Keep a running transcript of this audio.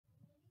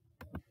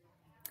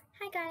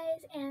Hi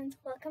guys, and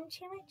welcome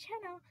to my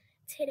channel.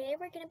 Today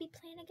we're going to be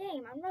playing a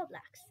game on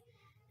Roblox.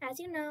 As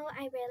you know,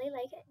 I really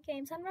like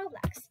games on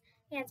Roblox,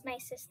 and my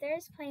sister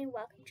is playing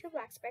Welcome to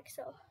Blooxberg,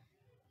 so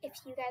if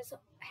you guys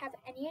have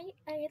any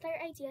other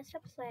ideas to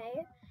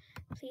play,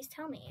 please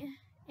tell me,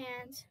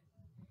 and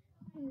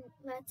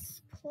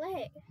let's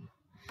play.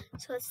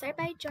 So let's start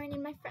by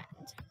joining my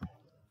friend,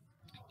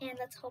 and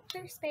let's hope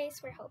for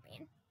space, we're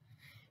hoping.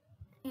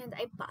 And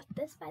I bought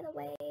this, by the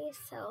way,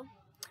 so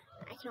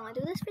I can only do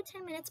this for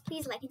 10 minutes.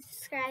 Please like and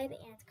subscribe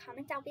and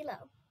comment down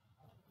below.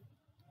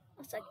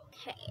 It's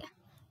okay.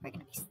 We're going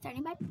to be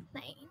starting by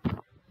playing.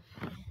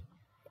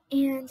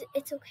 And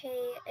it's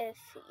okay if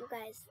you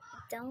guys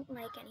don't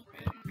like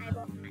anything. I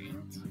won't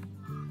mind.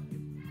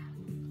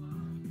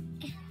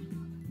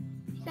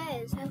 You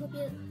guys, I hope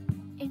you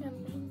an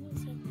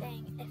amazing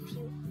thing if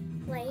you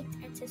liked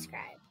and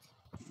subscribed.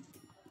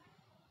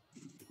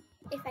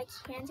 If I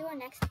can do a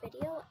next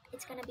video,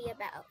 it's going to be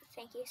about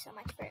thank you so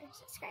much for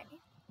subscribing.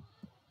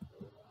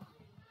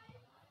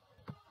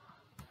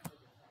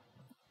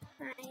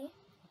 Hi.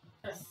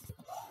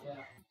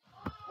 Yeah.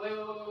 Wait.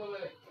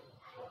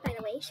 By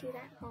the way, she was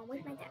at home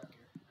with my dad.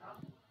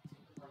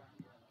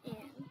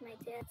 And my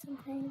dad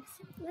sometimes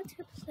lets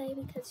her play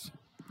because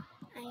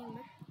I'm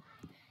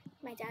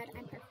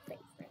her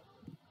favorite.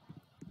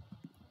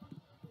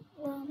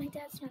 Well, my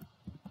dad's not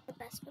the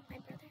best with my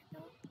brother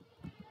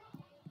though.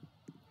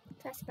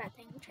 That's a bad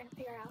thing. I'm trying to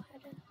figure out how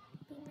to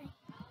be my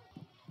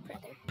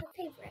brother a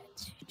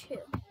favorite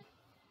too.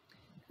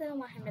 I don't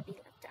want him to be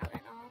left out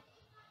at all.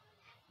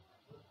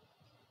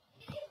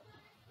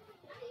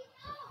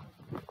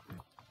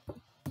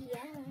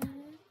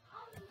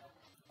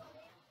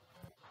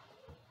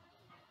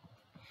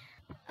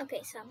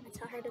 Okay, so I'm going to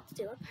tell her to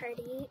do a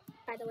party.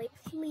 By the way,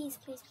 please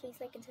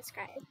like and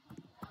subscribe.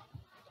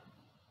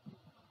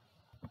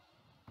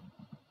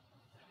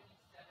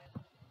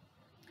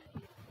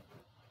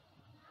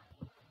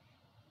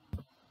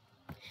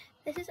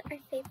 This is our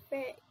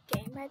favorite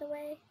game, by the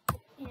way,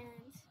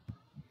 and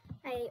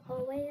I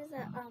always,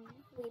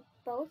 we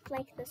both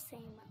like the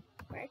same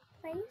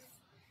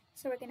workplace,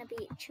 so we're going to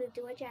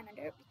do a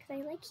janitor, because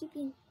I like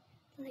keeping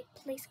the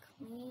place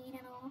clean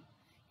and all,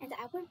 and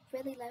I would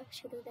really love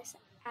to do this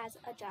as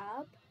a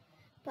job,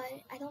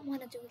 but I don't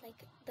want to do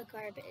the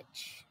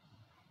garbage,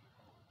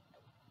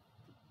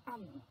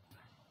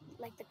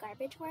 the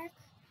garbage work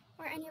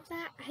or any of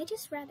that. I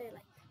just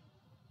rather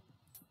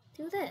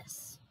do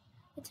this.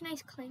 It's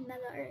nice cleaning the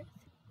earth.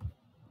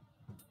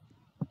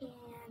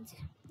 And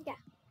yeah,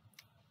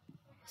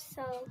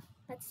 so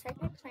let's start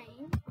by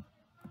playing.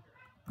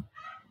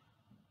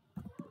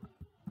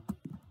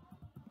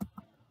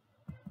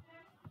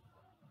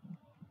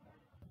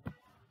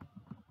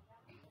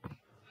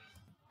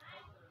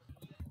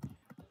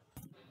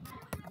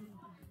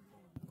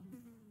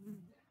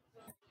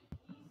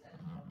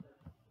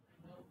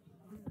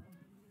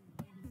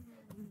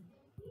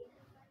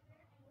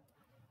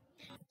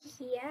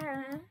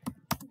 Yeah,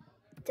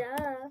 duh,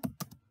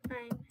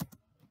 I'm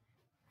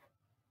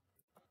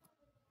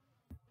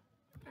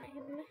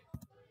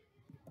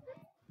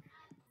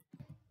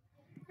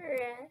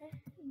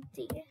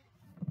ready.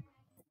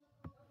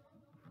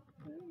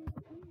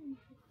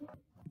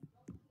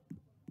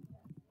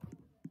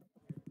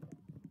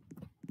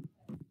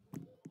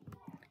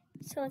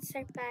 So let's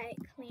start by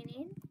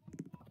cleaning.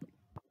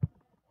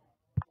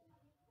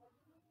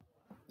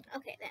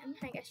 Okay then,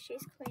 I guess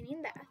she's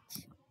cleaning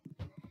that.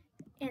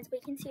 And we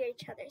can see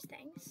each other's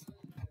things.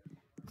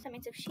 So that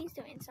means if she's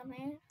doing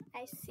something,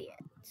 I see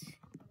it.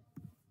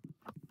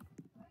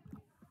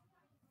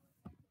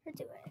 Or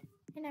do it.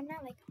 And I'm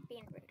not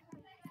being rude on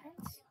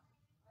friends.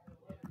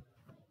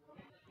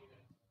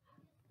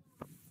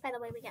 By the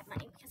way, we get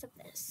money because of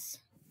this.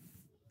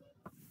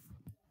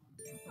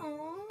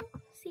 Oh,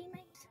 see,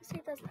 my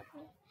sister does love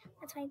me.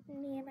 That's why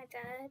me and my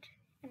dad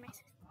and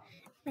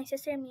my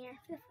sister and me are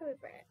the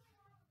favorite.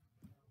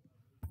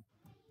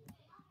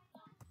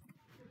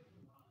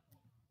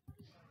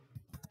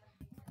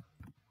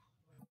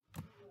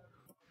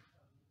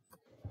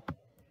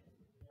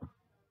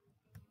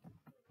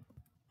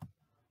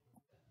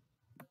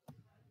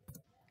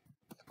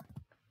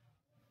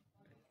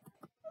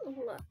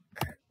 Look.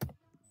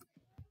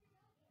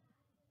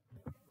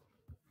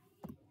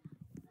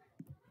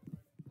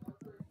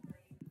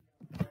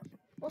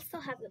 We'll still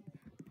have the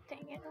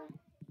thing, you know.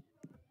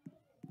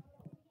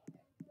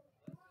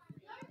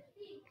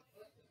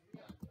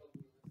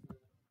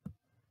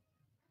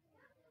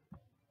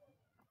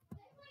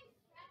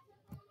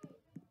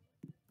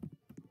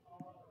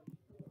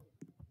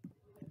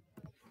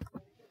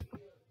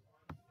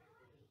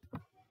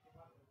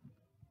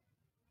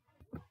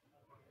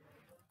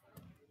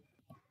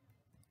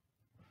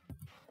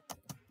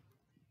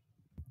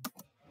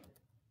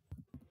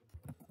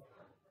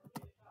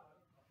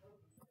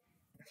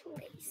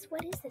 Place.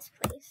 What is this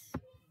place?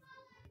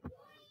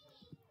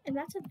 And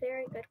that's a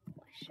very good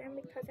question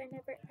because I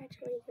never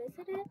actually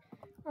visited.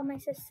 All my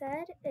sis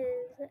said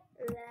is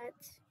that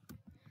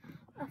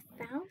a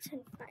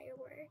fountain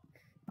firework.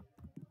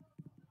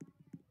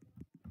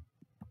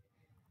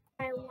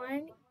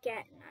 one,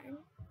 get none.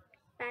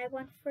 Buy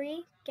one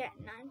free, get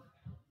none.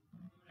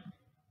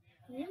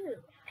 Ooh,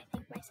 I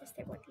think my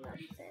sister would love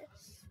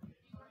this.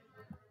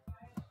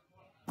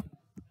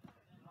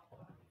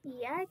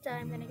 Yeah, so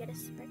I'm gonna get a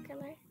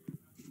sparkler.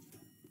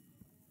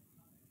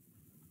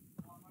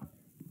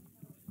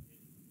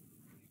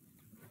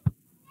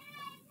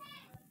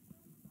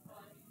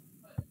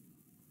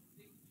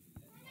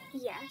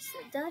 Yes,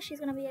 duh,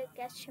 she's gonna be a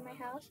guest to my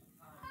house.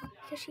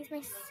 Because she's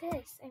my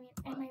sis. I mean,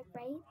 am I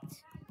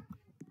right?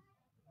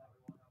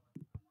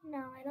 No,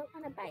 I don't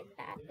want to buy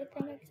that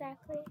thing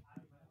exactly.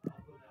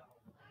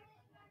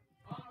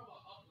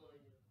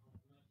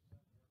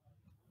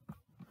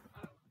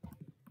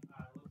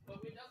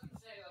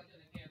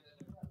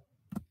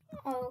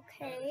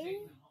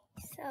 Okay,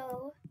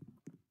 so,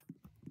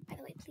 by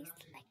the way, please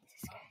like and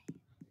subscribe.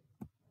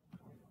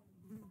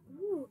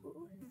 Ooh.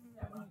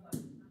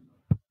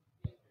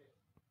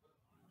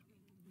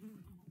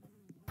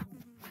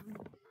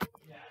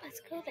 Let's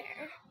go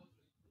there.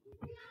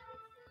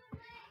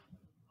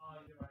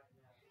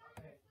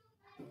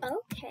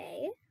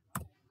 Okay.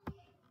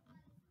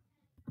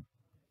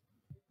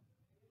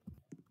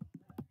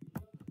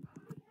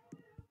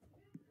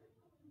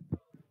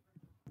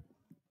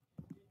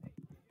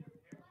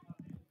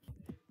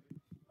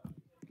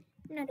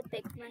 I'm not a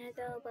big runner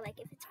though, but like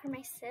if it's for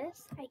my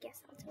sis, I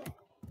guess I'll do it.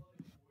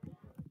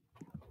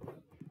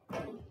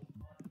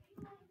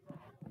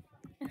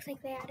 Looks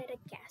like they added a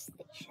gas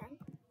station.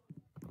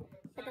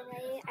 By the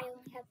way, I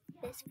only have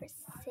this for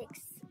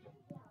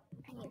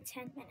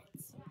 10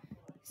 minutes.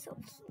 So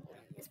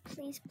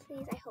please,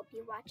 I hope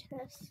you watch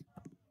this.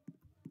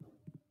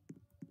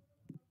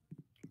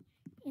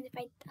 And if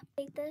I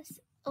update this,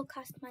 it'll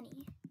cost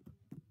money.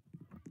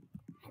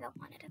 I don't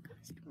want it to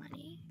cost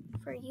money.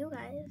 For you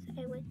guys,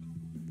 I would.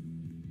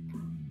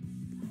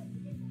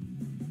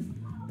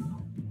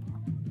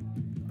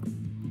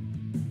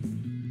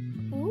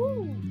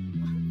 Ooh,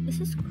 this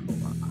is cool.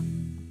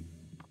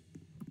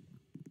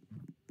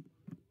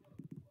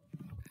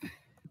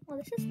 Well,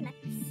 this is nice.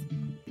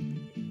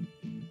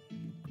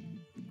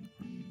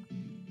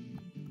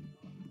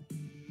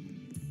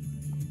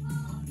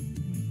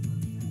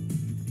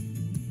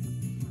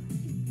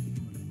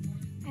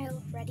 I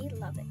already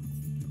love it.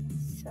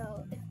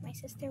 So if my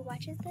sister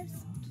watches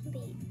this,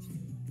 please,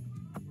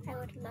 I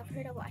would love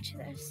her to watch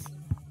this.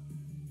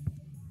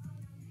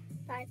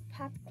 Buy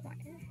popcorn.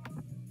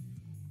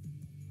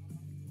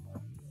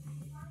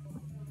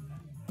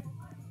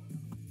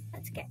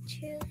 Let's get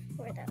you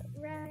for the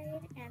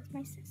ride and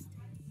my sister.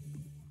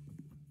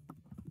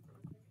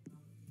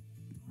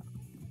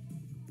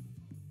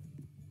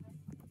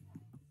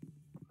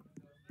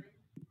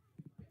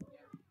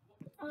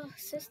 Oh,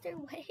 sister,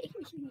 wait.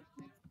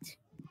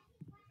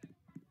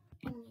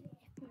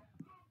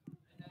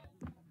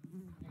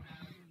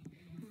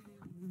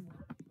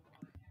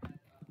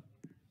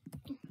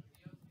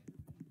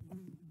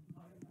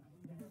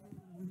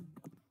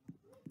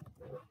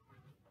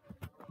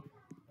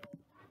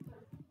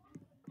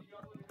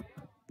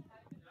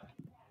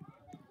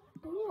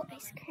 Ooh,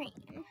 ice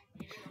cream.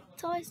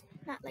 It's always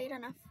not late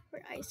enough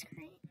for ice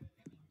cream.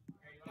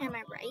 Am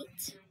I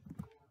right?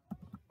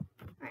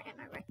 Or am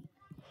I right?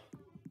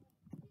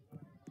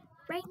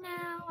 Right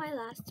now, I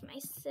lost my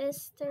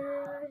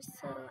sister,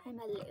 so I'm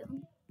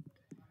alone.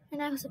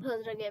 And I was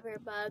supposed to give her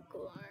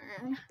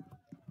popcorn.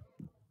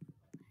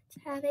 Let's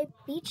have a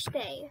beach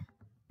day.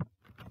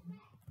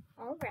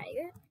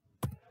 Alright.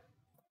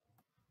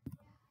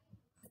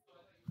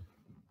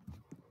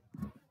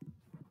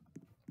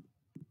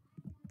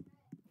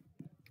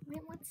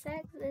 Wait, one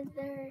sec, is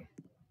there...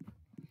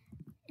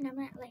 And I'm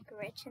not like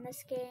rich in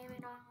this game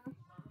and all.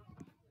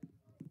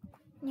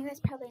 And you guys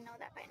probably know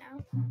that by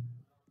now.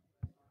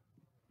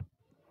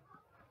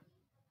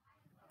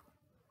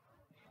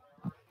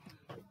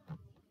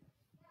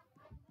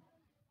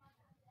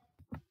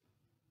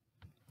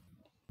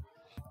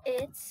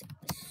 It's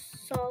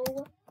so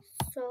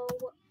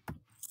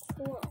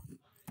cool.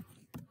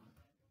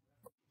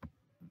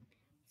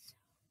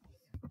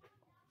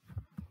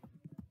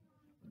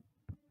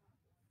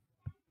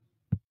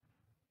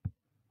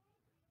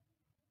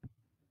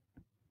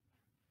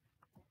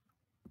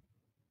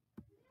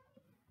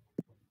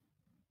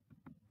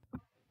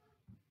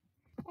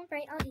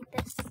 Alright, I'll eat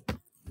this.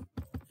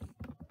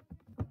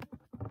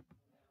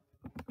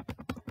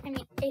 I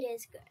mean, it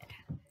is good.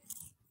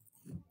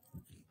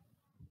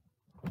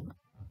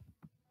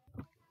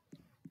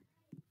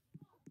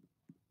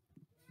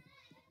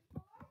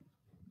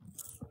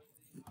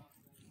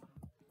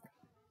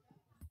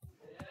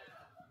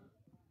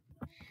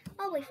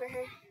 I'll wait for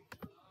her.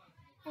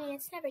 I mean,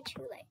 it's never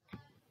too late.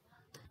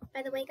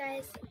 By the way,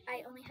 guys,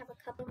 I only have a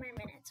couple more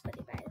minutes with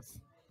you guys.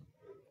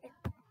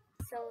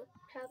 So,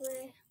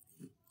 probably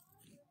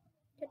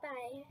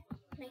goodbye.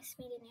 Nice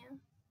meeting you.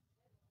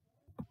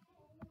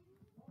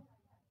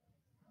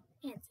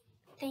 And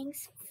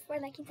thanks for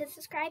liking and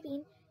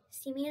subscribing.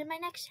 See me in my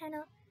next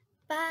channel.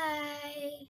 Bye!